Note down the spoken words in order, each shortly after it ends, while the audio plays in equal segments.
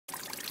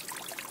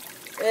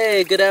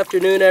Hey, good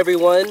afternoon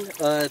everyone.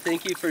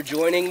 Thank you for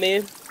joining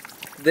me.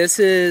 This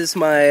is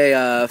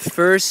my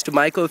first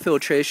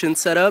mycofiltration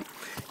setup,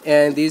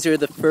 and these are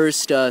the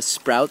first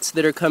sprouts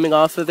that are coming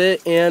off of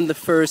it and the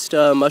first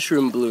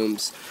mushroom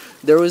blooms.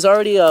 There was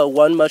already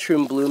one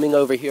mushroom blooming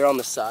over here on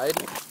the side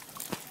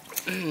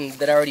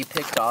that I already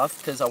picked off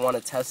because I want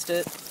to test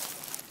it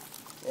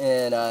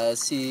and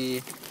see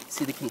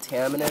the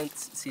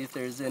contaminants, see if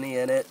there's any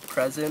in it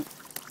present.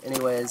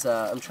 Anyways,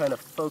 I'm trying to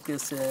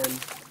focus in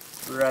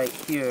right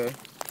here.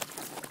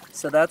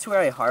 So that's where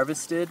I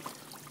harvested,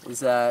 is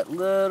that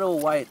little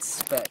white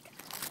speck.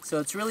 So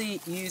it's really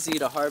easy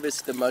to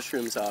harvest the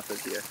mushrooms off of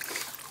here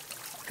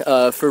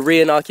for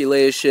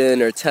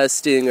re-inoculation or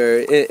testing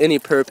or any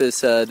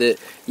purpose that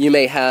you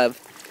may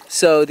have.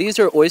 So these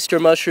are oyster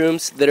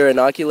mushrooms that are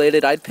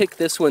inoculated. I'd picked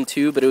this one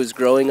too, but it was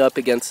growing up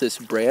against this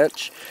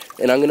branch,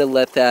 and I'm going to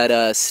let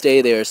that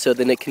stay there so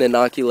then it can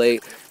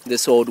inoculate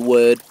this old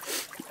wood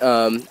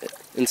and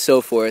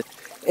so forth.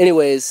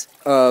 Anyways,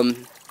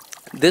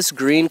 this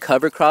green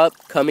cover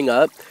crop coming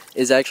up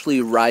is actually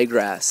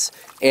ryegrass,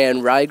 and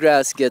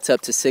ryegrass gets up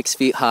to 6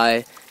 feet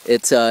high.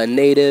 It's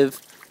native.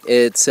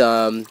 It's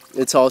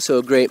also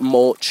a great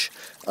mulch.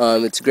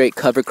 It's a great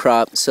cover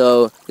crop,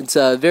 so it's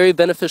a very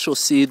beneficial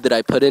seed that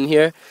I put in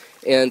here.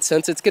 And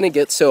since it's going to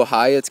get so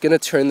high, it's going to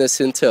turn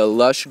this into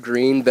lush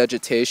green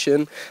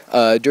vegetation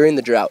during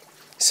the drought.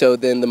 So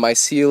then the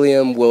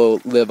mycelium will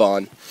live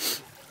on.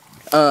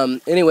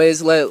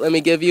 Anyways, let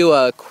me give you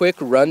a quick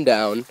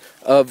rundown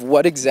of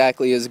what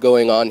exactly is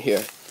going on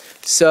here.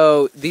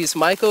 So these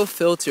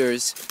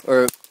mycofilters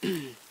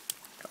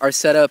are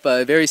set up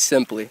very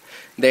simply.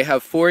 They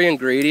have 4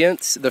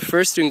 ingredients. The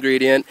first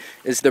ingredient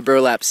is the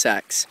burlap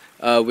sacks,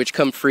 which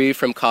come free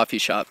from coffee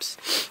shops.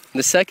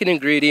 The second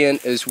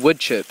ingredient is wood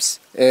chips,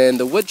 and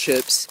the wood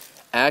chips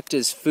act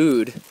as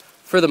food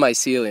for the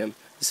mycelium.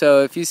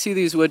 So if you see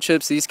these wood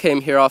chips, these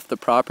came here off the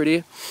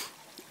property,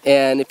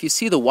 and if you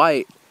see the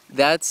white,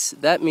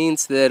 that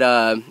means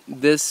that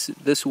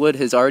this wood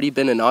has already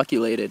been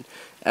inoculated,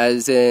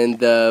 as in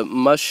the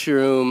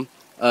mushroom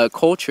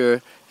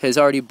culture has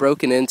already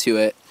broken into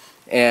it,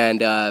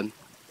 and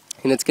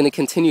it's going to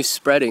continue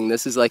spreading.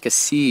 This is like a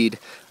seed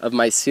of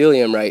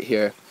mycelium right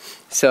here.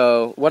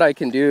 So what I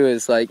can do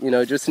is, like,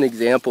 just an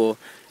example,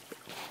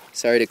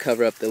 sorry to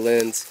cover up the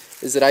lens,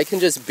 is that I can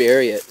just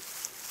bury it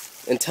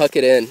and tuck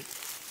it in,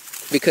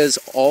 because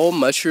all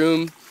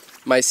mushroom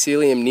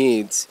mycelium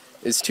needs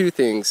is 2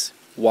 things: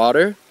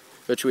 water,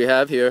 which we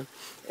have here,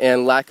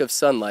 and lack of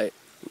sunlight,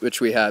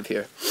 which we have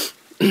here.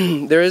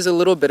 There is a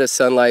little bit of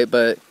sunlight,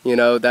 but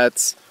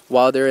that's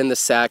while they're in the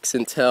sacks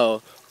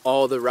until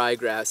all the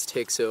ryegrass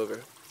takes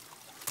over.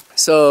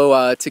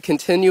 So to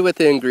continue with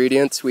the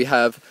ingredients, we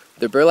have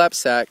the burlap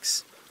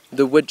sacks,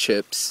 the wood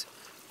chips,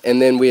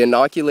 and then we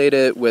inoculate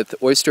it with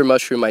oyster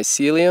mushroom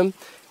mycelium,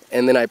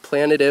 and then I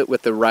planted it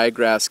with the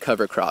ryegrass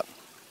cover crop.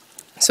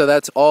 So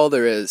that's all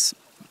there is.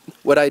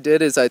 What I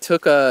did is I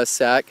took a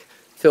sack,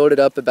 filled it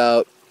up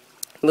about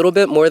a little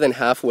bit more than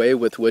halfway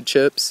with wood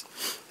chips,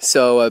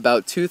 so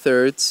about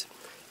 2/3,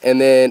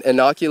 and then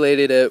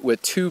inoculated it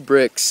with 2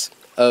 bricks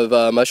of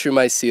mushroom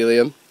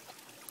mycelium,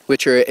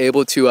 which you're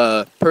able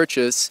to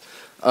purchase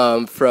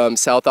from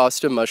South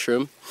Austin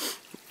Mushroom.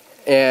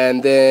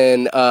 And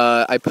then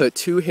I put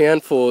 2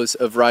 handfuls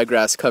of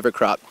ryegrass cover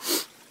crop,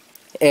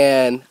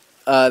 and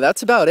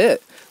that's about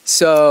it.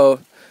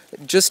 So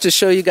just to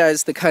show you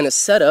guys the kind of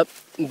setup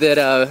that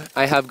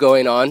I have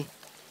going on,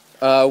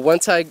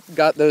 once I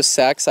got those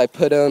sacks, I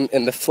put them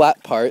in the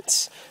flat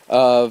parts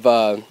of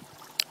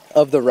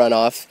the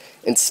runoff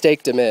and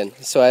staked them in.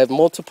 So I have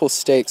multiple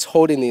stakes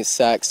holding these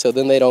sacks so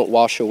then they don't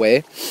wash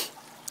away.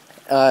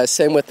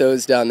 Same with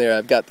those down there.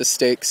 I've got the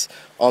stakes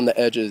on the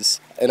edges,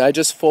 and I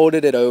just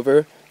folded it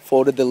over,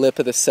 folded the lip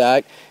of the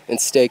sack,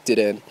 and staked it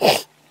in.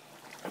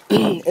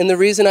 And the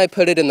reason I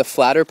put it in the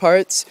flatter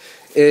parts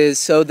is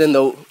so then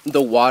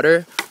the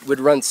water would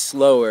run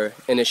slower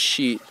in a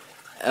sheet.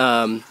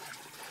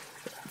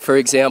 For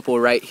example,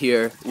 right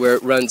here, where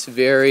it runs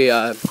very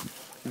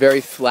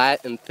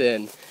flat and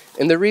thin.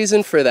 And the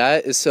reason for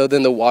that is so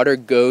then the water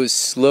goes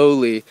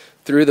slowly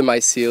through the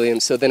mycelium,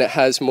 so then it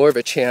has more of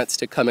a chance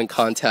to come in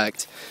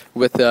contact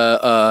with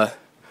the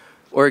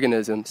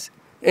organisms.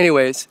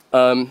 Anyways,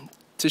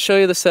 to show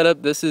you the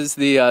setup, this is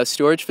the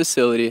storage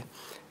facility,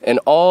 and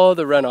all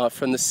the runoff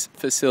from this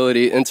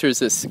facility enters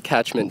this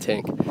catchment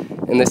tank.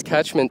 And this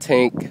catchment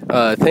tank,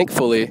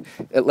 thankfully,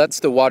 it lets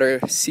the water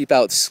seep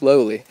out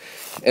slowly.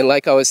 And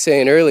like I was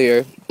saying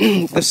earlier,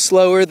 the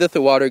slower that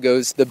the water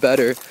goes, the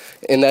better.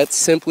 And that's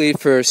simply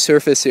for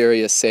surface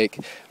area's sake.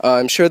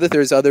 I'm sure that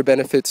there's other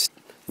benefits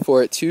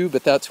for it too,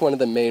 but that's one of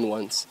the main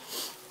ones.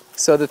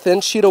 So the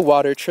thin sheet of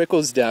water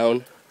trickles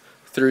down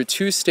through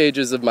 2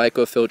 stages of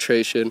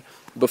mycofiltration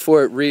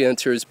before it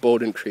re-enters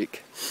Bouldin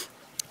Creek.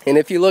 And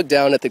if you look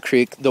down at the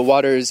creek, the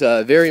water is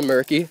very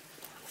murky,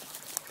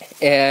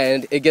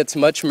 and it gets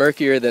much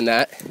murkier than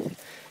that.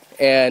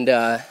 And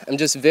I'm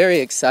just very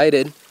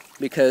excited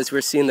because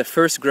we're seeing the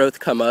first growth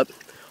come up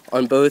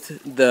on both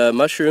the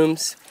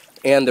mushrooms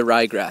and the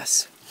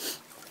ryegrass.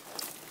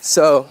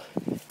 So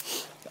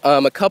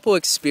A couple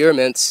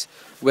experiments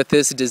with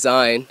this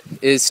design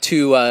is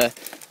to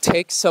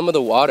take some of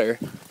the water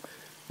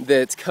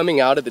that's coming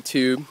out of the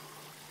tube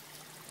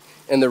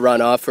in the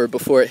runoff or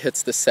before it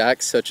hits the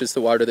sac, such as the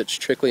water that's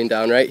trickling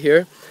down right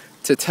here,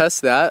 to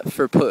test that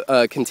for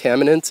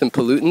contaminants and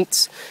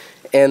pollutants,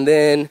 and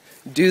then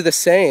do the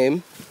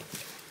same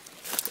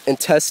and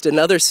test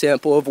another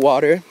sample of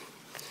water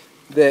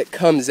that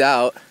comes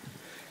out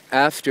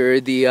after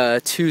the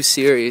 2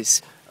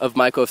 series of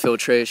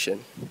mycofiltration.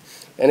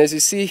 And as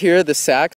you see here, the sacs